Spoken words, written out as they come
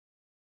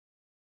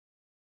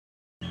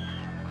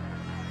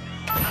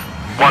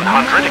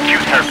100,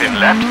 acute hairpin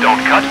left, don't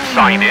cut,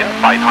 sign in,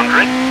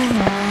 500.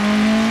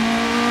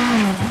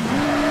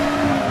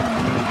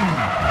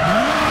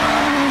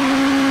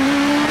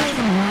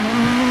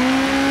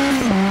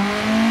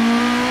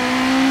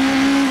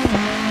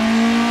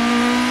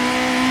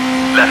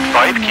 Left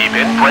 5, keep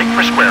in, brake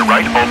for square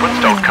right, opens,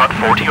 don't cut,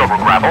 40 over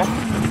gravel.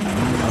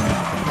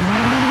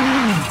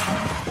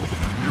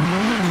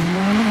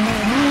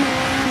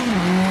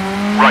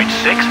 Right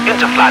 6,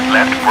 into flat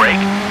left, brake.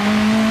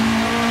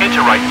 Into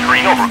right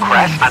 3 over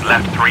crest, and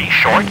left 3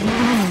 short.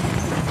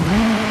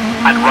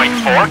 And right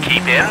 4,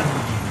 keep in.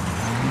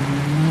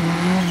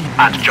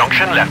 And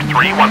junction left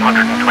 3,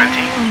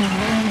 120.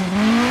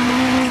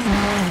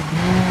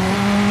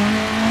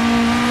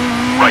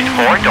 Right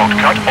 4, don't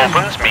cut,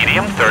 opens,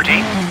 medium,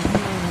 30.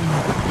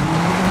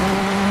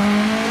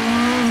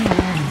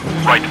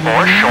 Right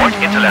 4, short,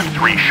 into left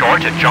 3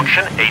 short, at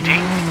junction, 80.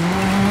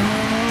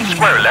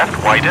 Square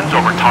left, widens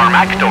over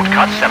tarmac, don't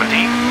cut,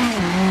 70.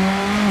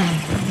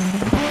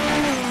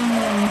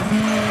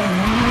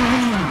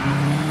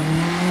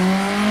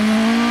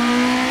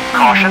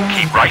 Caution,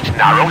 keep right,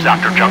 narrows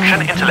after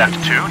junction, into left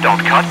 2,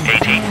 don't cut,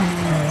 80.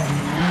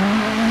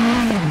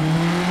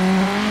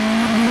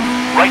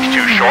 Right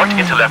 2 short,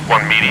 into left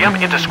 1 medium,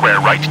 into square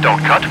right, don't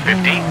cut,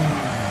 50.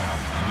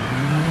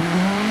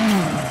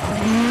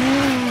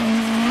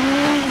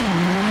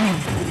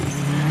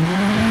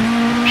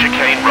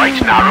 Chicane right,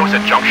 narrows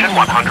at junction,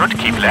 100,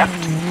 keep left.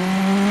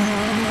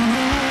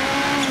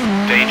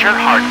 Danger,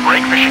 hard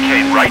brake for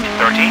chicane right,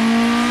 30.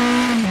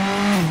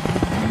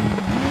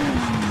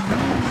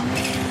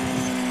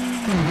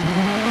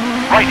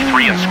 Right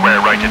 3 and square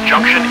right at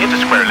junction, into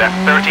square left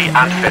 30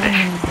 and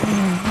finish.